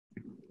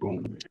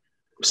Boom.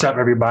 What's up,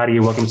 everybody?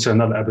 Welcome to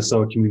another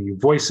episode of Community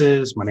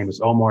Voices. My name is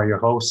Omar, your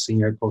host,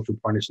 Senior Cultural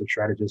Partnership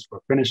Strategist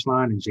for Finish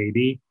Line and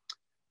JD.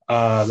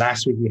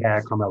 Last week we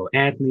had Carmelo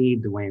Anthony,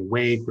 Dwayne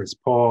Wade, Chris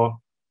Paul,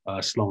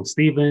 Sloane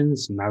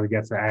Stevens. And now we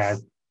get to add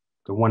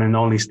the one and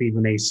only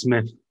Stephen A.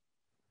 Smith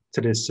to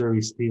this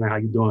series. Stephen, how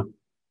you doing?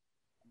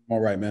 All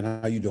right, man.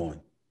 How you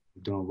doing?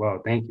 I'm doing well,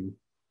 thank you.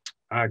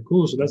 All right,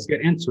 cool. So let's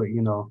get into it.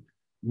 We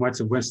went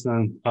to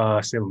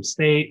Winston-Salem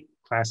State,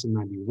 class of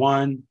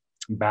 91,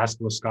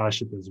 basketball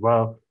scholarship as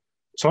well.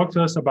 Talk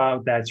to us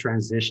about that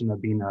transition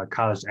of being a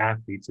college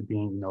athlete to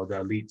being, the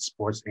elite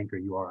sports anchor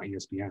you are on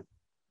ESPN.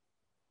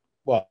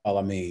 Well,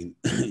 I mean,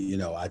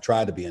 I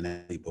tried to be an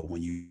athlete, but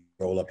when you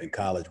roll up in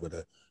college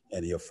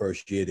and your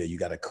first year there, you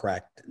got a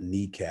cracked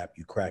kneecap.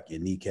 You crack your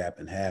kneecap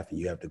in half and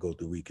you have to go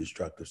through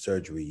reconstructive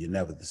surgery. You're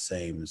never the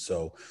same. And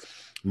so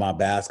my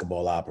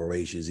basketball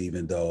operations,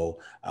 even though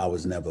I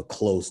was never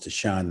close to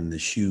shining the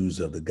shoes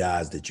of the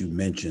guys that you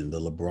mentioned, the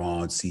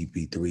LeBron,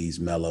 CP3s,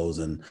 Melos,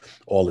 and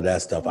all of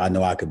that stuff, I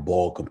know I could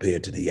ball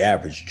compared to the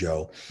average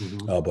Joe.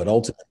 But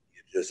ultimately,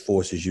 it just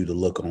forces you to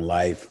look on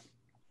life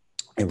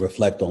and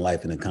reflect on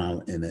life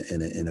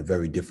in a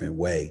very different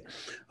way.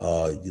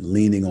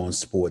 Leaning on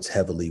sports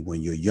heavily when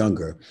you're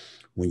younger,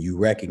 when you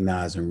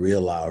recognize and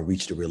realize or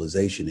reach the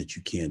realization that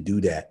you can't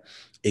do that,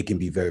 it can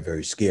be very,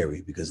 very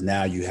scary because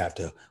now you have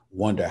to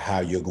wonder how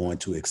you're going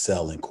to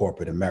excel in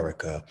corporate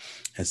America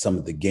and some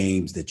of the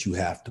games that you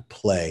have to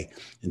play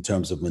in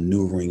terms of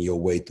maneuvering your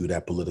way through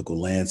that political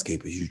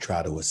landscape as you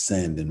try to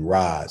ascend and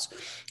rise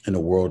in the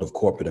world of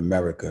corporate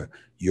America.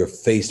 You're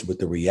faced with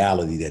the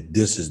reality that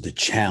this is the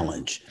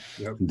challenge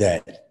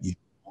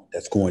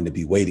that's going to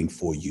be waiting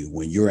for you.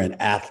 When you're an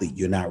athlete,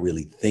 you're not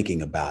really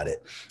thinking about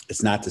it.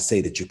 It's not to say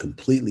that you're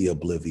completely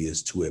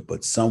oblivious to it,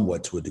 but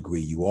somewhat to a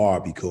degree you are,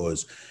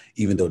 because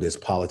even though there's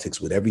politics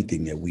with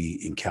everything that we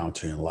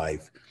encounter in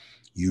life,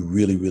 it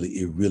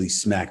really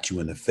smacked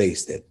you in the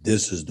face that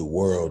this is the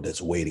world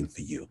that's waiting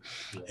for you.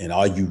 And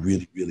are you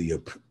really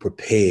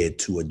prepared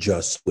to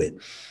adjust to it?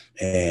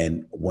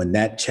 And when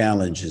that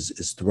challenge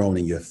is thrown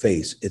in your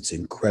face, it's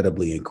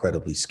incredibly,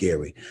 incredibly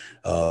scary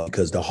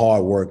because the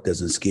hard work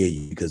doesn't scare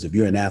you. Because if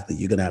you're an athlete,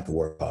 you're going to have to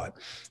work hard.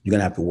 You're going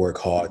to have to work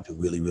hard to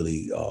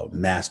really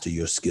master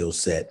your skill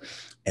set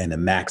and to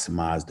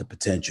maximize the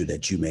potential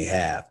that you may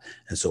have.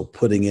 And so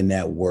putting in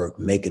that work,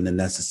 making the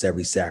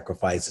necessary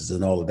sacrifices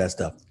and all of that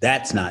stuff,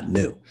 that's not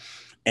new.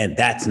 And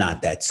that's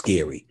not that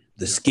scary.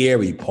 The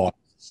scary part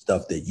is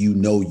stuff that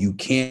you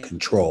can't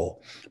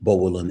control, but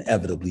will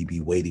inevitably be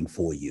waiting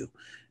for you.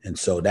 And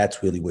so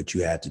that's really what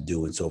you had to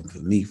do. And so for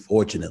me,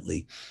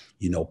 fortunately,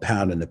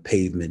 pounding the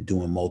pavement,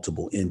 doing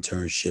multiple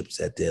internships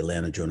at the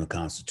Atlanta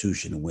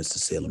Journal-Constitution, the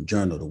Winston-Salem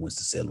Journal, the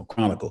Winston-Salem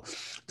Chronicle,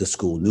 the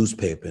school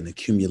newspaper, and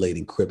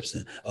accumulating clips,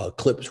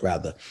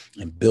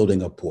 and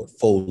building a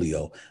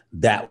portfolio.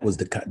 That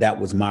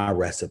was my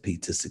recipe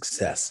to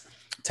success,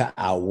 to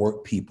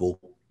outwork people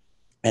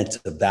and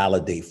to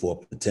validate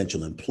for a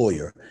potential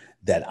employer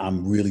that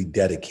I'm really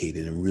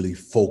dedicated and really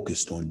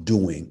focused on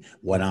doing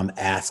what I'm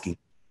asking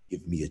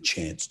give me a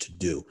chance to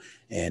do.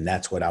 And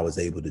that's what I was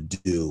able to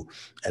do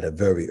at a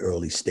very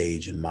early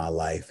stage in my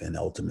life. And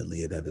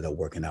ultimately it ended up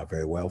working out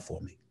very well for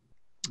me.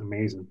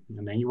 Amazing.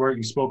 And then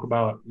you spoke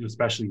about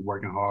especially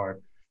working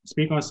hard.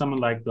 Speak on some of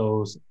like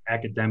those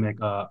academic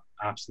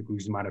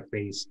obstacles you might have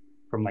faced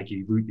from like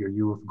your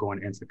youth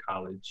going into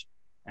college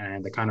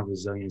and the kind of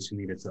resilience you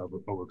needed to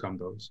overcome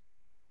those.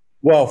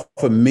 Well,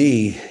 for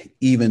me,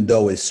 even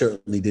though it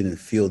certainly didn't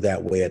feel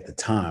that way at the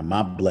time,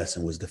 my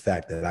blessing was the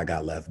fact that I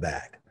got left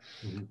back.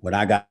 When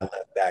I got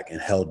left back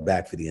and held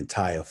back for the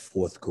entire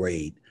fourth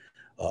grade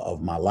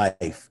of my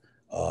life,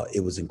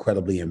 it was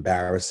incredibly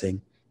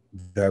embarrassing,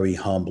 very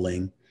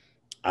humbling.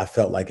 I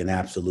felt like an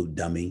absolute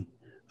dummy,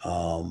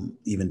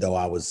 even though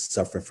I was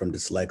suffering from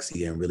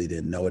dyslexia and really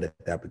didn't know it at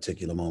that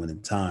particular moment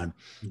in time.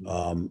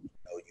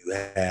 You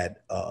had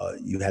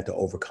to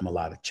overcome a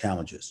lot of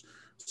challenges.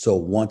 So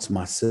once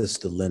my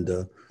sister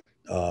Linda,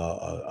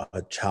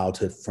 a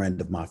childhood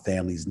friend of my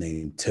family's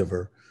named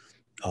Tiver,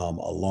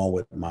 along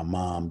with my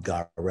mom,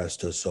 God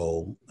rest her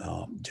soul,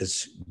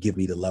 just give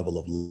me the level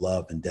of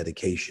love and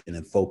dedication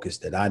and focus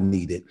that I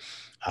needed,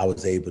 I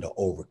was able to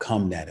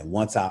overcome that. And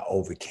once I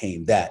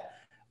overcame that,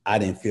 I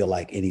didn't feel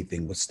like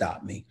anything would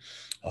stop me.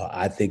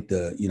 I think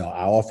I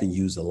often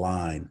use the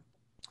line,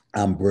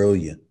 I'm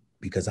brilliant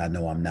because I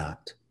know I'm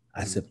not.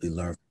 I simply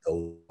learn from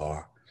those who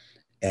are,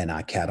 and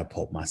I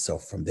catapult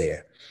myself from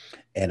there.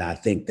 And I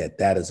think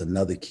that is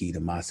another key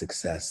to my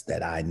success,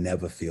 that I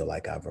never feel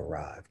like I've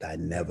arrived. I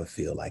never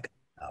feel like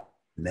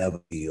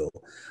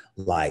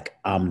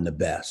I'm the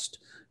best.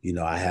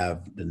 I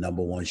have the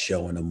number one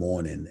show in the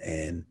morning,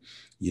 and,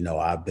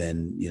 I've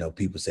been,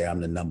 people say I'm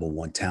the number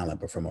one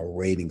talent, but from a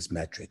ratings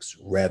metrics,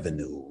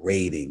 revenue,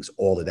 ratings,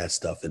 all of that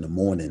stuff in the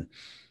morning,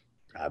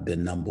 I've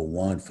been number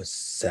one for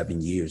 7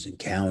 years and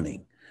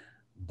counting.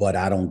 But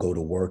I don't go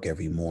to work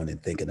every morning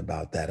thinking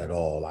about that at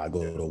all. I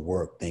go to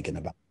work thinking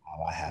about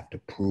how I have to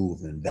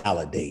prove and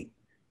validate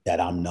that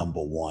I'm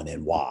number one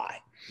and why.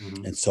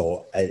 And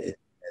so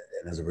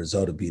And as a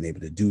result of being able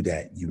to do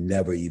that, you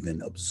never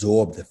even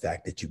absorb the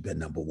fact that you've been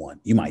number one.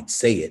 You might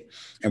say it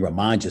and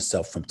remind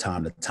yourself from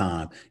time to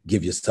time,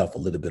 give yourself a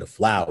little bit of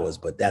flowers,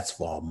 but that's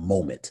for a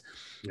moment.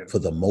 Yeah. For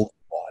the most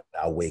part,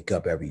 I wake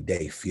up every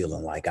day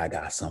feeling like I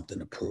got something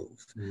to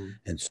prove. Mm-hmm.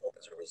 And so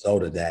as a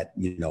result of that,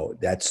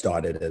 that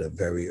started at a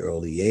very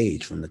early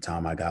age from the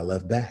time I got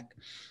left back.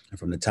 And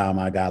from the time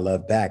I got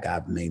left back,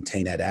 I've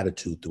maintained that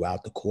attitude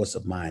throughout the course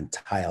of my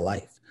entire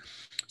life.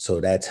 So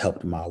that's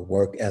helped my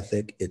work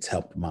ethic. It's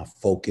helped my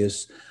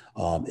focus.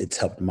 It's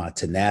helped my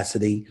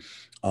tenacity.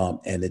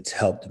 And it's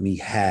helped me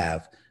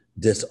have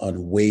this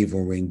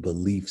unwavering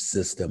belief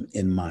system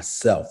in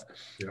myself.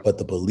 Yeah. But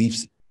the belief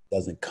system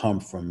doesn't come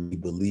from me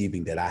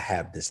believing that I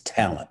have this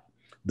talent.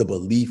 The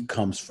belief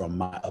comes from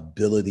my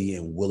ability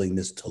and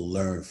willingness to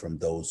learn from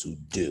those who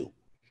do.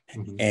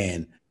 Mm-hmm.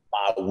 And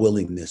my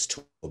willingness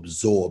to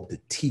absorb the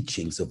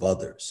teachings of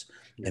others.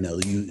 Yeah.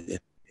 And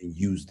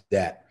use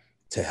that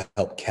to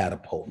help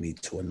catapult me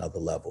to another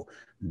level.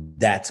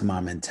 That's my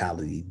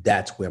mentality.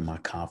 That's where my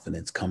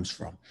confidence comes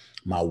from.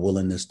 My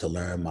willingness to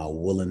learn, my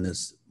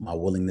willingness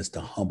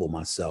to humble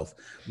myself,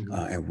 mm-hmm.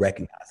 And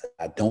recognize that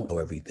I don't know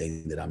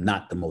everything, that I'm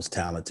not the most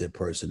talented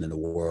person in the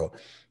world.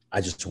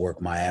 I just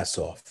work my ass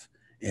off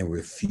and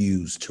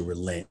refuse to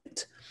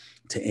relent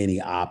to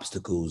any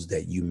obstacles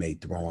that you may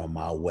throw on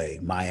my way.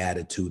 My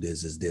attitude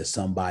is there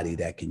somebody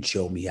that can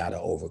show me how to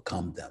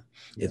overcome them?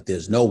 Yeah. If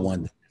there's no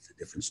one, that's a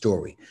different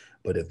story.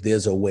 But if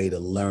there's a way to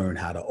learn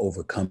how to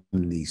overcome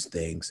these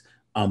things,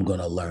 I'm going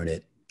to learn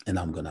it and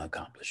I'm going to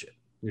accomplish it.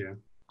 Yeah.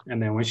 And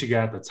then once you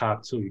get at the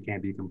top too, you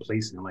can't be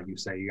complacent. Like you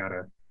say, you got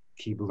to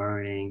keep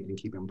learning and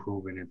keep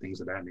improving and things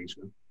of that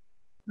nature.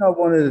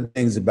 One of the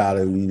things about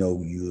it,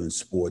 you in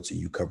sports and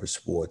you cover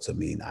sports. I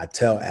mean, I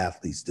tell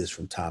athletes this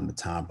from time to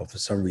time, but for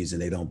some reason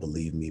they don't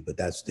believe me, but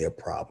that's their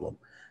problem.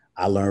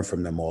 I learn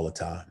from them all the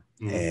time.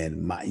 Mm-hmm.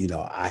 And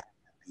I have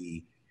to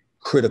be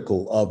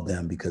critical of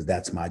them because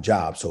that's my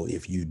job. So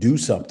if you do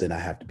something, I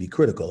have to be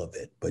critical of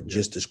it. But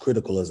just as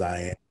critical as I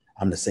am,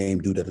 I'm the same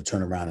dude that'll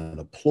turn around and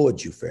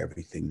applaud you for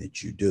everything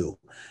that you do.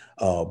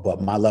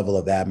 But my level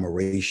of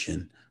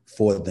admiration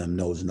for them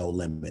knows no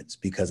limits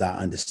because I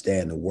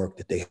understand the work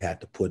that they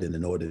had to put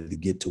in order to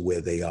get to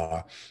where they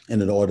are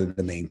and in order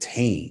to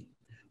maintain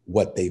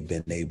what they've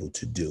been able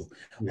to do.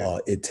 Yeah.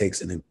 It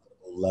takes an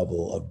incredible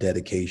level of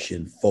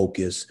dedication,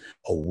 focus,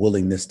 a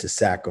willingness to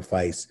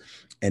sacrifice,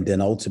 and then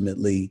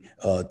ultimately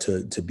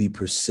to be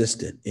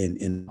persistent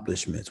in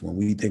accomplishments. When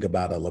we think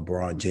about a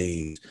LeBron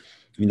James,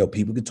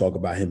 people can talk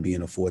about him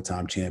being a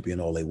 4-time champion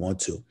all they want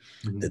to.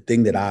 Mm-hmm. The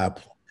thing that I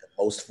applaud him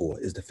most for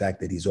is the fact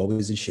that he's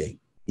always in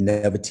shape. He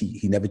never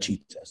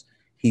cheats us.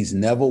 He's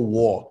never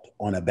walked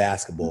on a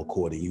basketball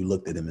court and you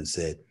looked at him and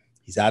said,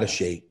 he's out of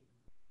shape,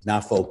 he's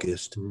not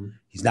focused, mm-hmm.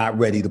 he's not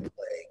ready to play.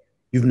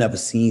 You've never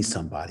seen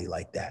somebody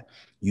like that.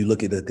 You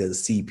look at the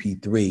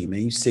CP3, man,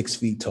 he's 6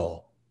 feet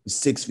tall. He's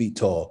 6 feet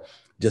tall.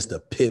 Just a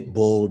pit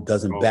bull,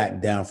 doesn't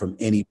back down from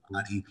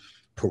anybody,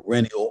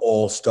 perennial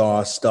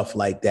all-star, stuff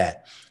like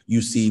that.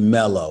 You see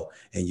Melo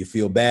and you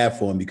feel bad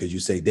for him because you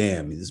say,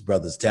 damn, this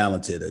brother's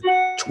talented, a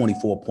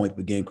 24-point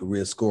per game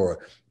career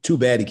scorer. Too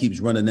bad he keeps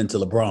running into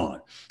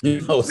LeBron.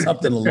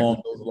 Something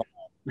along those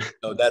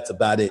lines. That's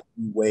about it.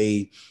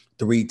 Wade,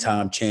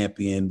 3-time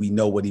champion. We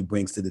know what he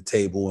brings to the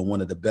table and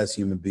one of the best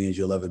human beings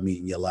you'll ever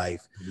meet in your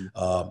life.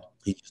 Mm-hmm.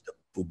 He's just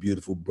a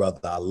beautiful brother.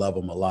 I love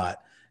him a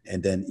lot.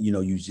 And then,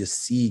 you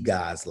just see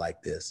guys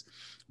like this,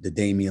 the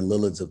Damian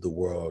Lillards of the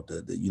world,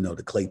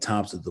 the Klay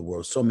Thompsons of the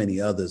world, so many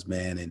others,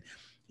 man. And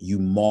you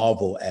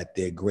marvel at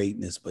their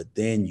greatness, but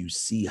then you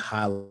see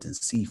highlights and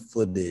see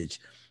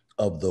footage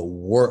of the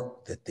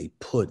work that they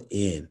put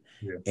in.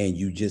 Yeah. And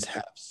you just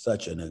have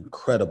such an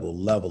incredible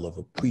level of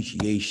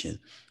appreciation.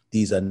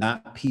 These are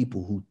not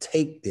people who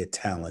take their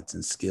talents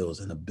and skills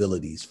and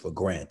abilities for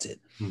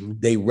granted. Mm-hmm.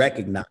 They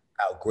recognize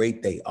how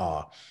great they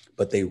are,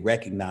 but they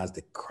recognize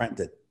the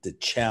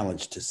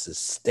challenge to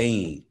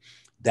sustain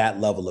that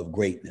level of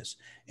greatness.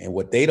 And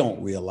what they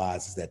don't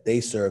realize is that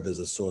they serve as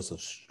a source of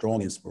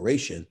strong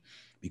inspiration,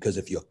 because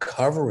if you're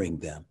covering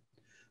them,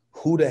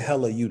 who the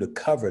hell are you to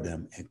cover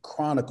them and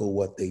chronicle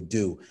what they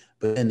do,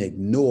 but then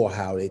ignore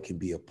how it can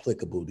be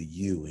applicable to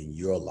you in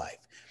your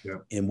life? Yeah.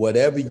 And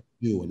whatever you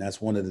do, and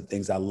that's one of the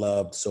things I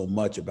loved so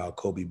much about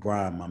Kobe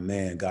Bryant, my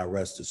man, God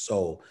rest his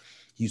soul.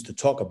 He used to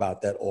talk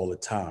about that all the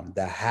time.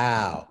 The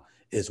how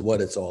is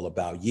what it's all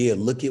about. Yeah,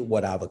 look at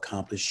what I've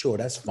accomplished. Sure,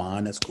 that's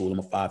fine. That's cool. I'm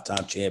a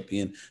 5-time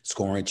champion,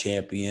 scoring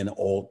champion,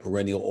 all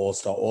perennial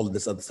all-star, all of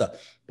this other stuff.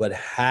 But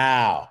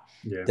how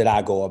did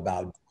I go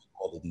about doing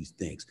all of these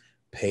things?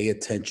 Pay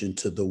attention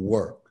to the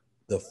work,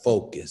 the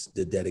focus,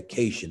 the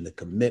dedication, the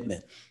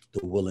commitment,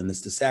 the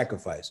willingness to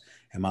sacrifice.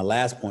 And my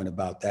last point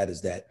about that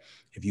is that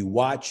if you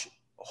watch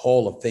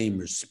Hall of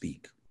Famers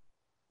speak,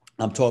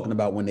 I'm talking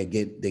about when they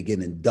get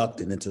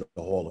inducted into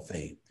the Hall of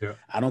Fame. Yeah.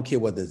 I don't care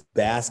whether it's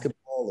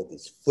basketball, if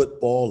it's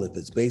football, if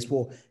it's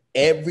baseball,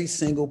 every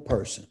single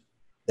person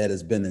that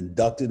has been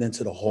inducted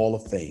into the Hall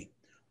of Fame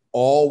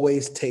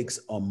always takes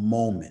a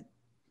moment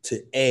to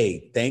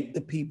A, thank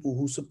the people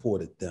who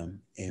supported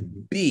them,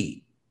 and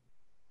B,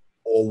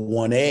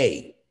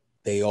 1A,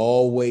 they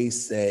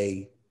always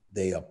say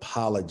they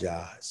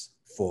apologize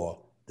for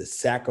the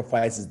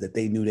sacrifices that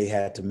they knew they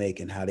had to make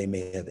and how they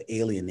may have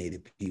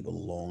alienated people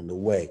along the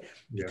way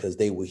because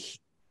they were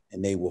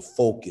and they were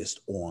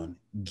focused on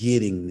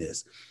getting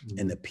this.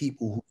 And the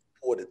people who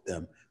supported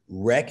them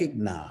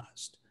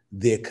recognized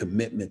their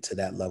commitment to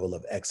that level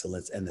of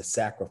excellence and the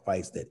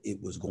sacrifice that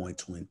it was going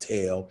to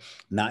entail,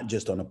 not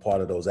just on the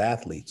part of those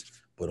athletes,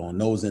 but on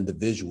those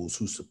individuals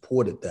who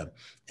supported them,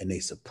 and they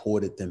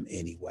supported them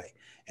anyway.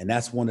 And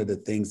that's one of the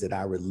things that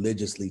I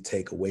religiously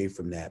take away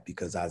from that,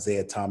 because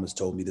Isaiah Thomas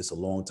told me this a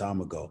long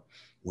time ago.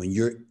 When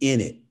you're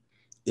in it,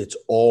 it's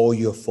all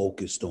you're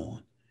focused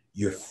on.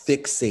 You're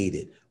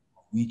fixated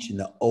reaching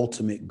the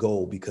ultimate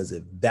goal because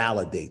it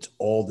validates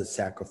all the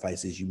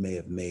sacrifices you may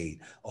have made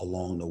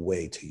along the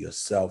way to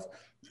yourself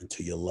and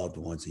to your loved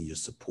ones and your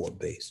support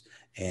base.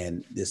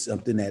 And it's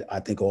something that I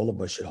think all of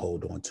us should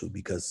hold on to,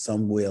 because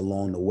somewhere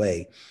along the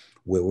way,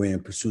 where we're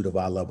in pursuit of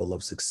our level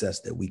of success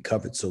that we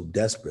covered so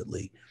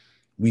desperately,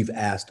 we've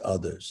asked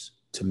others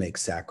to make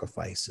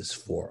sacrifices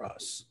for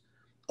us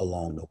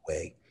along the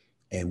way.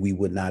 And we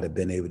would not have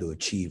been able to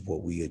achieve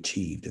what we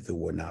achieved if it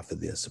were not for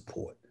their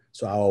support.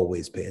 So I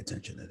always pay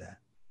attention to that.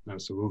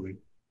 Absolutely.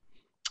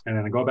 And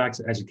then to go back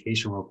to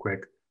education real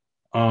quick.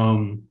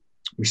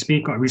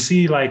 We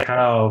see like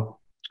how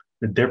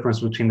the difference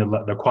between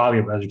the quality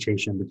of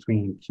education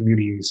between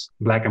communities,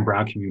 Black and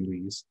Brown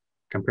communities,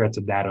 compared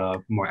to that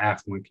of more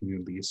affluent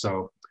communities.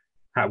 So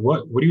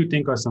what do you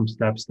think are some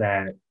steps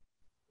that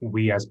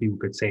we as people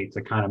could take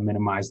to kind of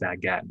minimize that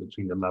gap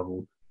between the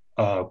level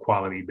of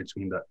quality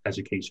between the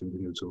education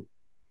between the two?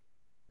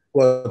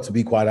 Well, to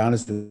be quite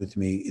honest with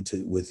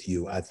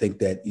you, I think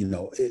that,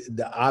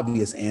 the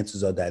obvious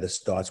answers are that it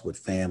starts with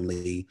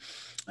family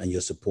and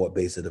your support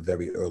base at a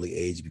very early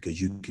age,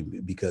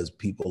 because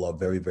people are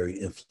very, very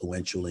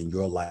influential in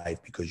your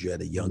life because you're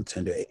at a young,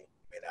 tender age.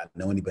 You may not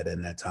know any better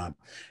in that time.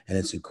 And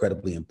it's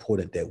incredibly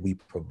important that we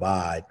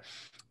provide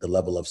the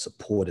level of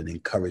support and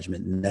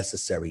encouragement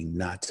necessary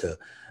not to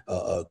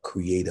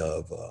create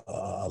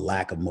a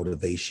lack of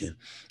motivation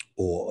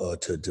or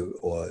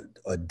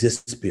a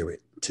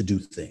dispirit to do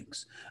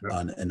things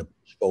and to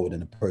push forward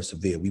and to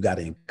persevere. We got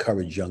to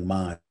encourage young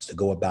minds to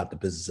go about the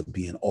business of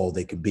being all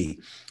they can be.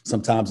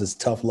 Sometimes it's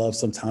tough love,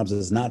 sometimes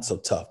it's not so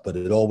tough, but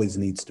it always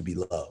needs to be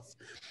love.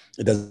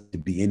 It doesn't need to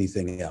be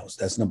anything else.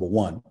 That's number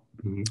one.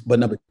 Mm-hmm. But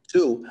number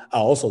two, I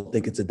also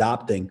think it's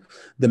adopting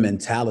the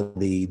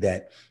mentality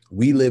that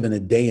we live in a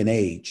day and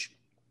age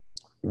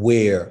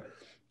where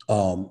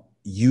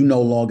you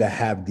no longer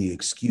have the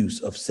excuse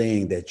of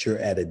saying that you're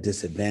at a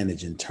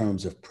disadvantage in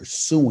terms of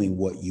pursuing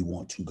what you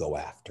want to go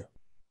after,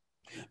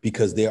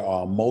 because there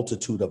are a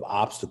multitude of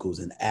obstacles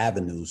and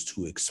avenues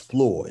to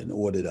explore in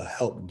order to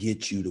help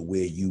get you to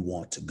where you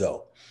want to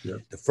go. Yeah.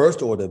 The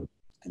first order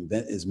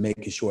is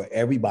making sure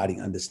everybody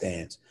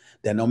understands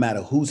that no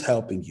matter who's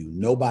helping you,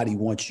 nobody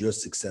wants your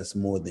success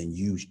more than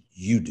you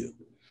do.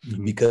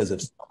 Mm-hmm. Because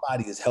if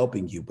somebody is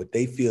helping you, but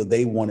they feel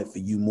they want it for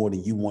you more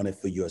than you want it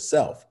for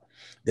yourself,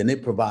 then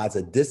it provides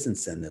a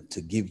disincentive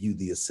to give you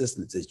the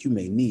assistance that you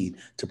may need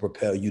to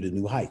propel you to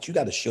new heights. You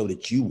got to show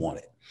that you want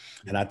it.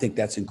 And I think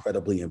that's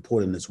incredibly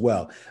important as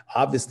well.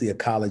 Obviously, a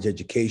college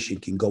education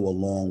can go a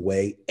long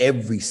way.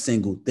 Every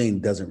single thing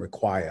doesn't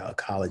require a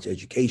college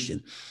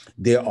education.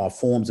 There are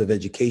forms of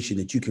education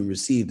that you can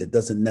receive that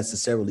doesn't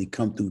necessarily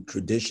come through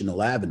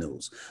traditional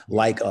avenues,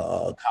 like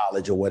a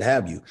college or what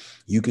have you.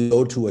 You can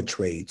go to a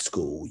trade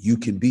school. You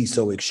can be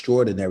so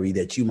extraordinary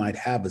that you might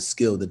have a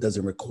skill that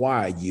doesn't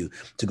require you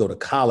to go to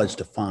college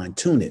to fine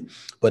tune it.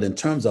 But in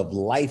terms of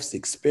life's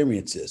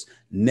experiences,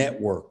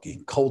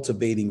 networking,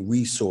 cultivating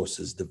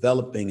resources,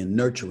 developing and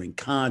nurturing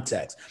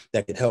contacts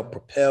that could help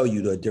propel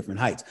you to different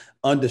heights,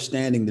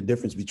 understanding the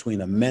difference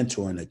between a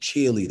mentor and a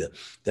cheerleader,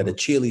 that a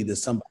cheerleader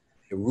is somebody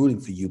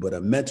rooting for you, but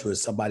a mentor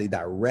is somebody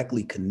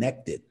directly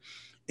connected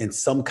in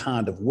some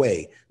kind of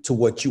way to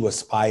what you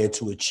aspire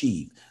to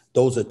achieve.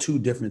 Those are two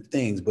different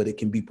things, but it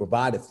can be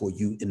provided for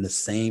you in the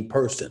same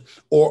person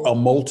or a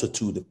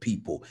multitude of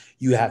people.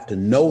 You have to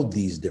know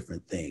these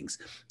different things.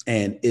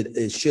 And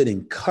it should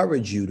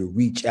encourage you to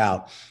reach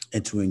out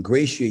and to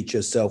ingratiate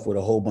yourself with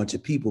a whole bunch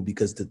of people,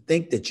 because to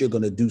think that you're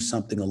going to do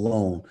something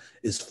alone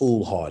is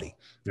foolhardy.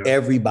 Yeah.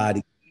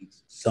 Everybody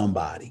needs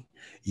somebody.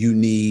 You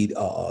need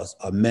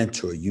a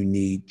mentor, you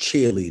need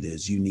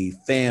cheerleaders, you need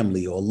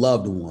family or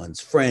loved ones,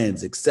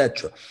 friends,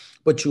 etc.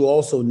 But you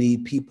also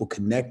need people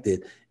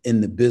connected in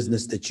the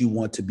business that you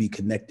want to be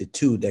connected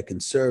to that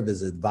can serve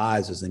as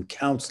advisors and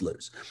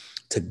counselors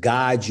to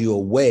guide you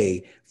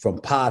away from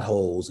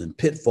potholes and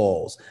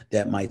pitfalls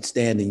that might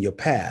stand in your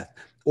path,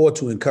 or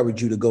to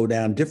encourage you to go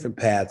down different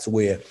paths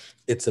where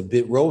it's a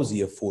bit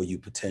rosier for you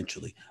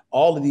potentially.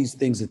 All of these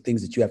things are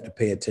things that you have to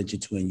pay attention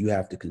to and you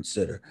have to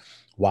consider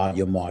while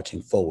you're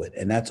marching forward.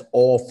 And that's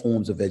all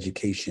forms of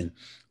education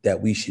that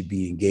we should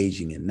be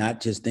engaging in, not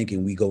just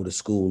thinking we go to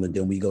school and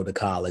then we go to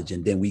college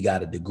and then we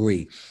got a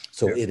degree.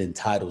 So it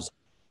entitles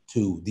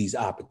to these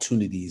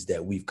opportunities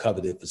that we've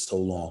coveted for so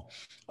long.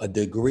 A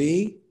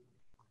degree,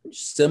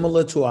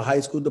 similar to a high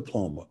school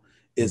diploma,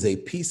 is a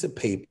piece of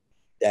paper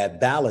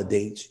that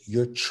validates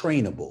you're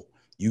trainable.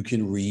 You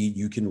can read,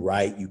 you can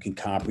write, you can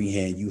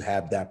comprehend, you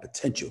have that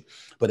potential.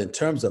 But in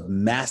terms of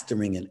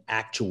mastering an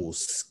actual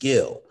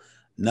skill,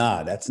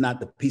 nah, that's not,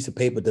 the piece of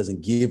paper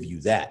doesn't give you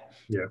that.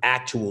 Yeah.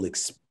 Actual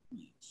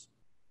experience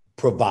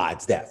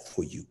provides that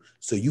for you.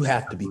 So you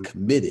have to be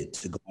committed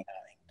to going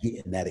out and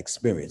getting that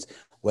experience,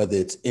 whether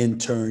it's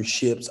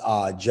internships,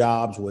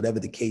 jobs, whatever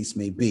the case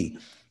may be.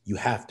 You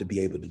have to be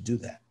able to do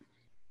that.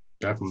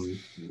 Definitely.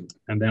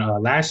 And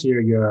then last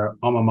year, your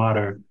alma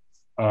mater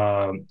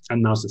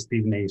announced the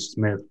Stephen A.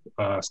 Smith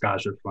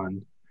Scholarship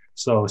Fund.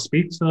 So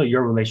speak to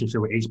your relationship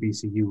with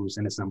HBCUs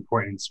and its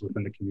importance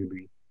within the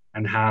community,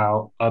 and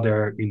how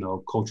other,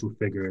 cultural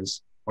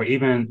figures or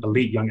even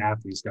elite young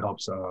athletes can help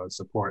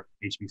support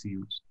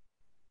HBCUs.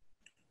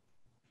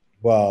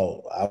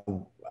 Well,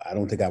 I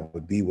don't think I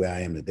would be where I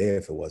am today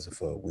if it wasn't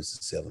for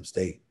Winston-Salem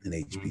State and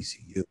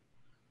HBCU.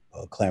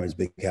 Clarence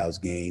Big House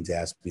Gaines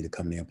asked me to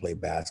come there and play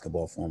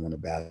basketball for him on a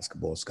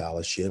basketball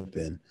scholarship.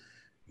 And,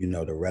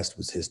 the rest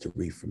was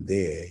history from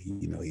there.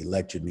 He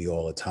lectured me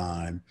all the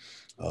time.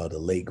 The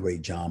late,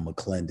 great John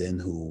McClendon,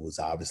 who was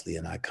obviously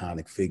an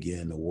iconic figure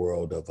in the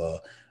world of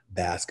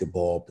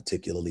basketball,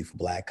 particularly for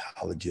Black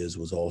colleges,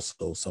 was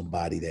also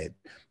somebody that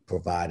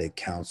provided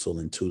counsel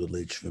and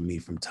tutelage for me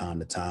from time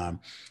to time.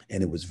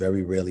 And it was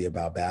very rarely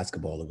about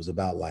basketball. It was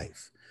about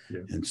life.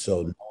 Yeah. And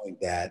so knowing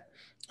that,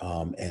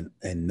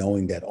 and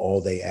knowing that all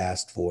they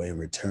asked for in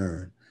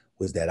return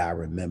was that I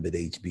remembered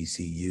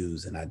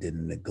HBCUs and I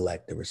didn't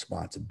neglect the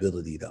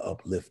responsibility to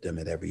uplift them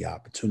at every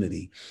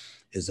opportunity,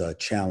 is a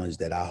challenge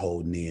that I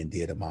hold near and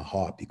dear to my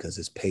heart, because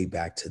it's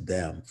payback to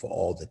them for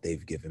all that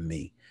they've given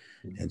me.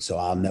 And so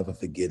I'll never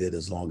forget it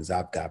as long as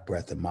I've got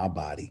breath in my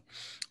body.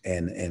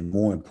 And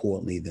more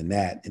importantly than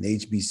that, an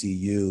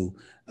HBCU,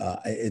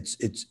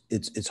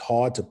 it's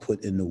hard to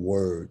put into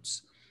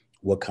words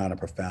what kind of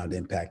profound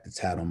impact it's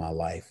had on my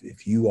life.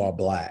 If you are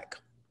Black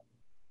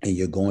and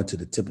you're going to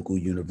the typical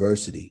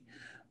university,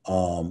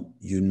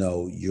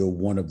 you're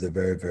one of the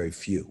very, very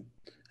few.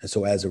 And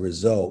so as a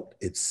result,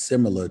 it's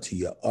similar to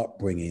your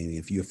upbringing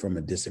if you're from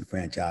a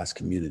disenfranchised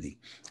community.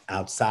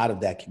 Outside of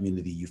that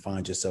community, you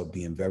find yourself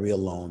being very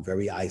alone,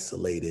 very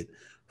isolated,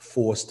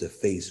 forced to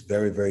face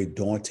very, very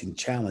daunting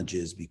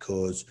challenges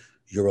because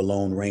you're a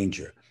lone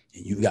ranger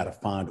and you've got to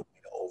find a way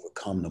to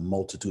overcome the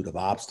multitude of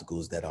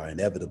obstacles that are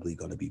inevitably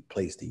going to be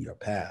placed in your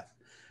path.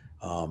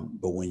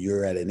 But when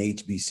you're at an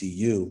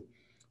HBCU,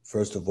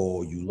 first of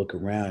all, you look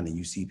around and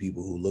you see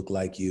people who look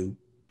like you,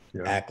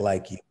 act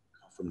like you,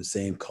 from the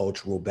same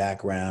cultural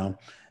background,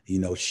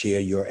 share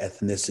your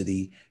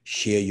ethnicity,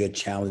 share your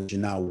challenge.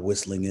 You're not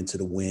whistling into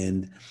the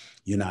wind.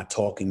 You're not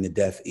talking to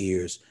deaf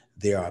ears.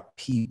 There are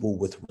people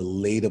with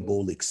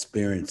relatable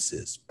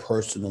experiences,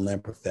 personal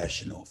and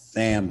professional,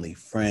 family,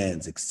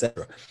 friends,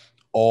 etc.,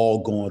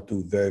 all going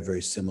through very,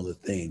 very similar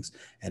things.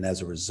 And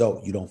as a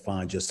result, you don't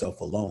find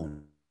yourself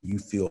alone. You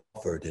feel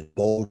offered and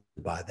bold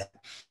by that.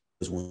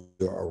 Because when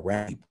you're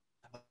around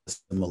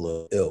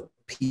similar ilk,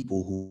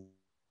 people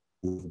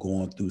who've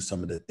gone through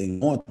some of the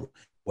things going through,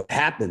 what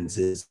happens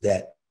is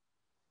that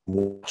you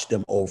watch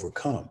them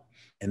overcome.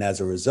 And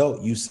as a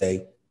result, you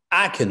say,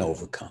 I can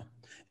overcome.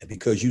 And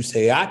because you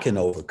say I can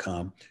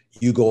overcome,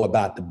 you go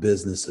about the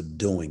business of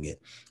doing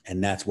it.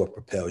 And that's what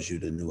propels you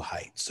to new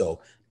heights.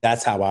 So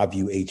that's how I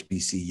view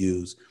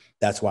HBCUs.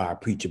 That's why I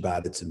preach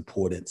about its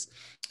importance.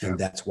 And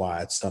that's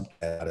why it's something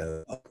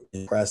that I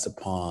impress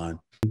upon.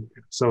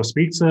 So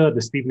speak to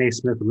the Stephen A.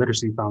 Smith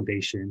Literacy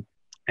Foundation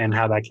and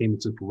how that came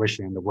into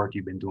fruition, the work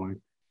you've been doing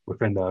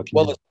within the community.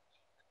 Well,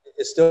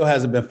 it still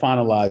hasn't been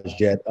finalized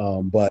yet,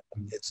 but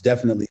it's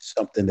definitely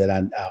something that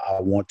I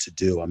want to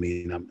do. I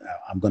mean,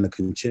 I'm going to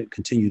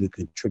continue to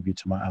contribute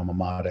to my alma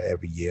mater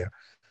every year.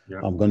 Yeah.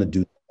 I'm going to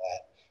do that.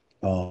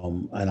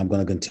 And I'm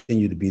going to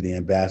continue to be the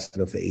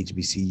ambassador for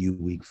HBCU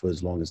Week for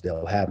as long as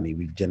they'll have me.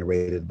 We've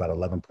generated about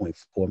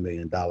 $11.4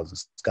 million in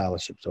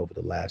scholarships over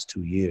the last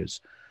 2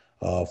 years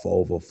for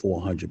over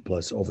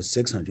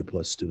 600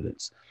 plus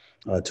students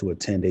to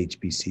attend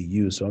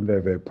HBCU. So I'm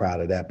very, very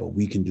proud of that, but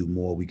we can do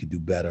more. We can do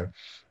better.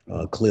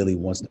 Clearly,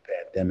 once the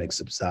pandemic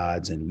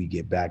subsides and we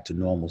get back to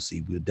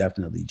normalcy, we'll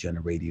definitely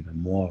generate even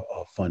more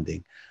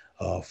funding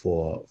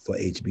for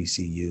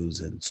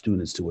HBCUs and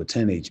students to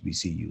attend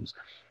HBCUs.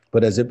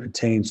 But as it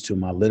pertains to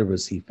my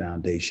literacy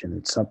foundation,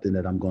 it's something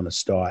that I'm going to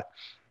start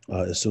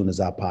as soon as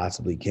I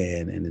possibly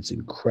can. And it's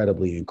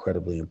incredibly,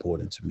 incredibly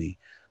important to me.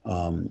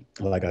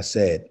 Like I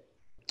said,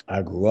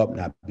 I grew up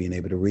not being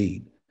able to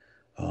read.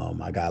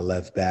 I got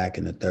left back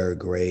in the 3rd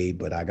grade,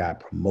 but I got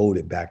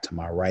promoted back to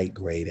my right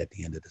grade at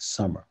the end of the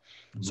summer.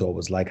 Mm-hmm. So it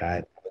was like I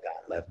had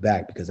gotten left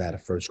back because I had a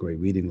 1st grade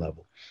reading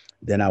level.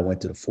 Then I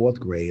went to the 4th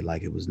grade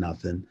like it was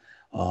nothing.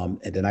 And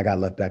then I got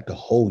left back the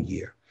whole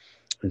year.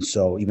 And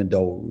so even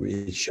though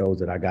it shows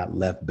that I got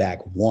left back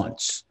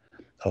once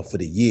for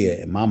the year,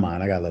 in my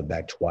mind, I got left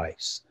back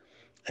twice.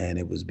 And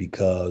it was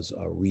because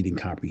reading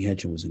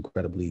comprehension was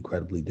incredibly,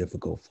 incredibly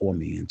difficult for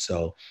me. And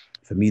so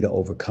for me to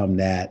overcome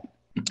that,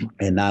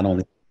 and not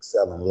only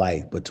excel in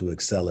life, but to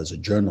excel as a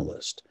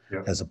journalist,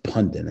 Yeah. as a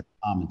pundit, a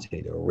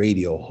commentator, a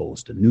radio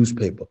host, a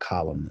newspaper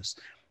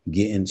columnist,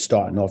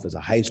 starting off as a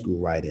high school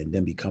writer and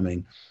then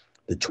becoming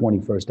the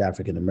 21st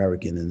African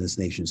American in this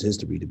nation's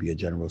history to be a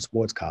general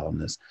sports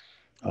columnist.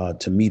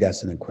 To me,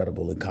 that's an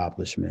incredible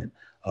accomplishment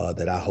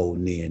that I hold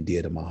near and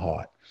dear to my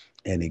heart.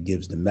 And it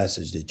gives the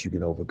message that you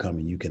can overcome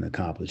and you can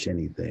accomplish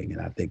anything.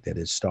 And I think that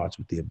it starts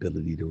with the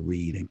ability to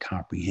read and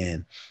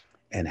comprehend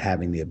and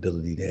having the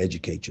ability to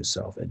educate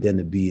yourself. And then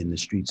to be in the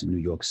streets of New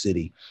York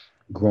City,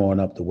 growing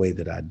up the way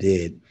that I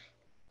did,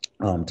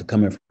 to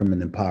coming from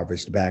an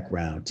impoverished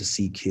background, to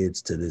see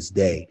kids to this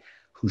day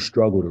who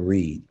struggle to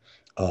read,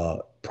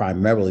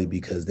 primarily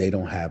because they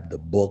don't have the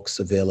books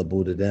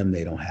available to them.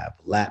 They don't have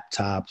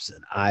laptops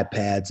and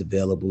iPads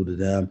available to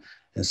them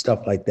and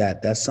stuff like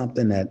that. That's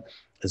something that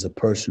is a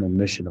personal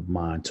mission of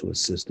mine to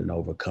assist in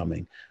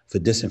overcoming for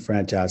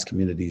disenfranchised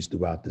communities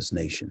throughout this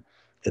nation.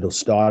 It'll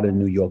start in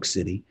New York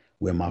City,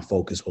 where my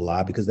focus will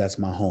lie, because that's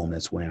my home.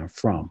 That's where I'm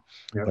from.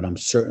 Yep. But I'm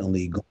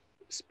certainly going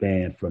to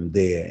expand from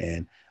there.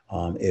 And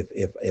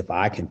if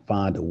I can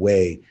find a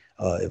way,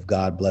 if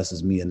God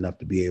blesses me enough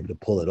to be able to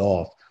pull it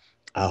off,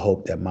 I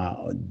hope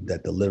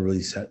that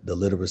the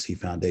literacy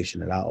foundation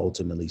that I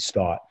ultimately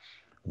start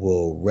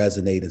will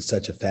resonate in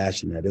such a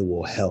fashion that it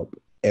will help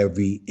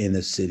every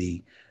inner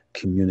city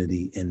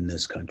community in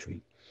this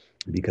country,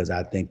 because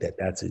I think that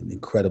that's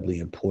incredibly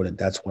important.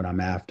 That's what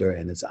I'm after,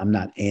 and I'm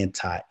not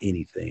anti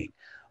anything.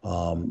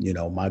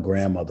 My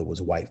grandmother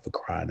was white, for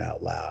crying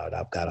out loud.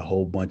 I've got a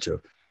whole bunch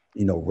of,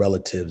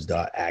 relatives that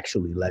are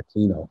actually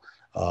Latino,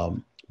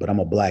 but I'm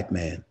a Black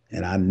man,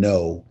 and I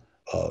know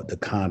the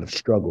kind of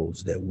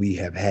struggles that we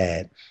have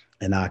had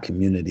in our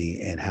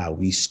community and how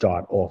we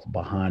start off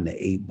behind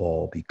the 8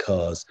 ball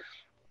because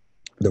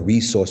the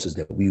resources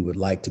that we would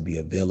like to be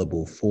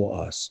available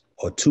for us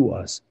or to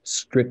us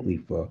strictly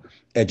for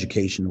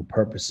educational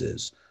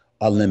purposes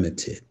are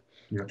limited.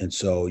 Yeah. And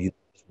so you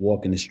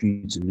walk in the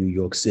streets of New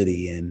York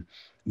City and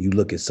you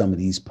look at some of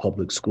these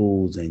public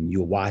schools and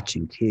you're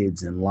watching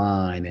kids in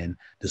line and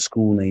the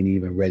school ain't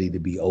even ready to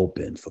be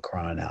open, for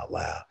crying out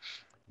loud.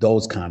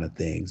 Those kind of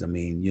things. I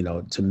mean,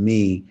 to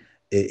me,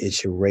 it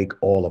should rake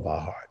all of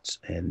our hearts.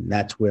 And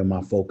that's where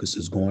my focus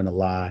is going to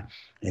lie.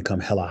 And come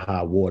hell or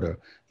high water,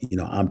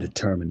 I'm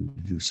determined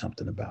to do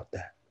something about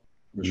that.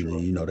 Sure.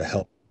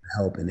 To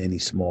help in any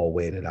small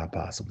way that I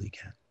possibly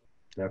can.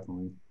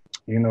 Definitely.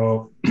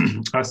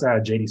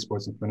 Outside JD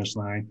Sports and Finish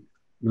Line,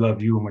 we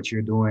love you and what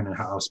you're doing and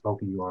how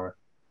outspoken you are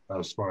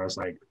as far as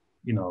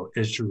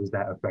issues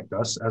that affect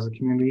us as a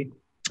community.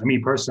 I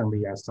mean,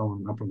 personally, as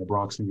someone, I'm from the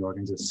Bronx, New York,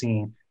 and just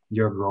seeing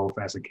your growth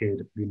as a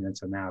kid leading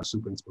into now,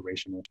 super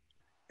inspirational.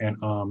 And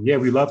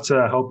we love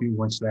to help you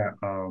once that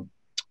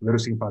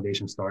Literacy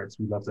Foundation starts.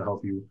 We'd love to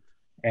help you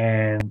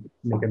and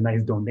make a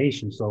nice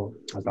donation. So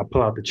as I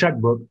pull out the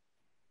checkbook,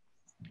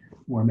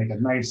 we want to make a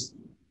nice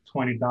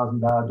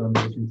 $20,000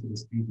 donation to the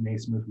Stephen A.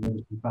 Smith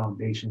Literacy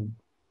Foundation.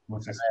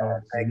 Once it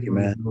starts, thank you,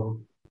 man.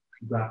 You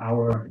got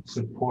our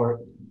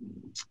support,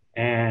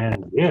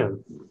 and you're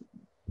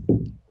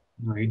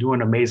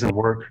doing amazing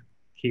work.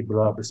 Keep it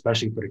up,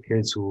 especially for the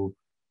kids who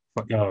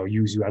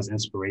use you as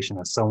inspiration,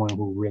 as someone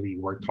who really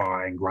worked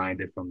hard and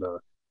grinded from the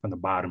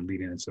bottom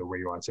leading into where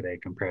you are today,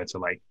 compared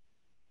to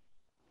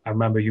I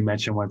remember you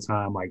mentioned one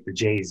time the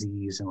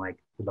Jay-Z's and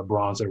the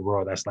LeBrons of the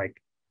world. That's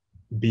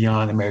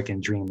beyond American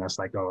dream. That's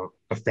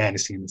a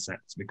fantasy in a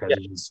sense, because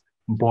you're just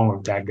born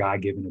with that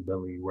God-given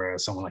ability,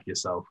 whereas someone like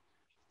yourself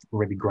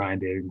really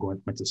grinded,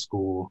 went to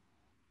school,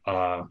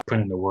 put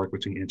in the work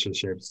between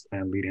internships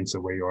and leading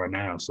to where you are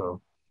now.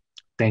 So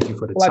thank you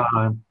for the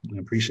time. I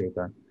appreciate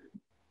that.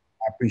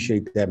 I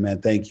appreciate that,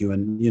 man. Thank you.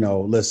 And,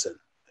 listen,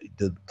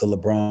 the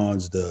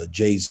LeBrons, the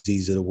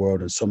Jay-Z's of the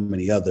world, and so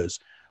many others,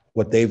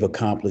 what they've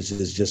accomplished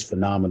is just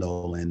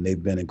phenomenal. And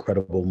they've been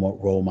incredible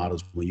role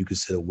models when you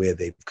consider where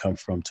they've come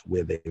from to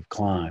where they've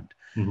climbed.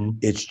 Mm-hmm.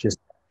 It's just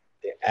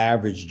the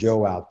average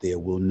Joe out there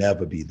will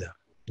never be them.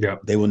 Yeah.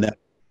 They will never,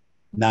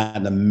 not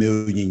in a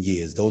million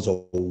years. Those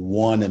are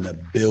 1 in a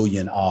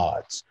billion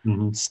odds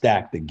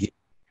stacked to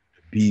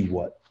be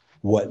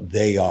what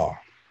they are.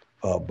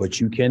 But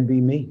you can be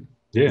me.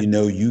 Yeah.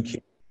 You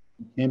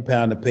can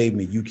pound the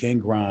pavement, you can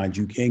grind,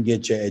 you can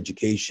get your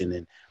education,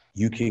 and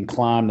you can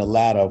climb the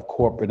ladder of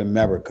corporate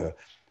America.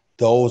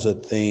 Those are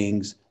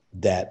things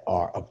that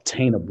are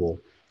obtainable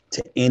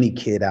to any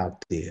kid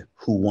out there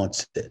who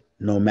wants it,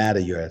 no matter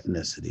your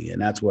ethnicity.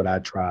 And that's what I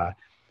try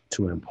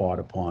to impart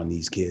upon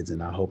these kids.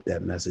 And I hope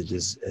that message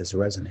is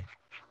resonating.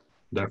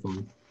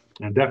 Definitely.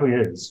 And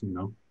definitely is,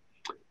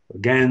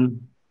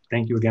 Again,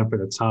 thank you again for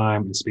the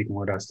time and speaking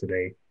with us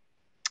today.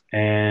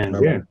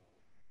 And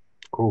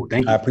cool.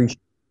 Thank you. I appreciate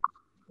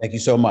it. Thank you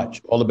so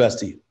much. All the best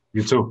to you.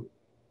 You too.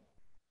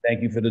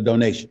 Thank you for the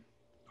donation.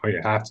 Oh,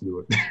 yeah, I have to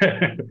do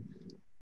it.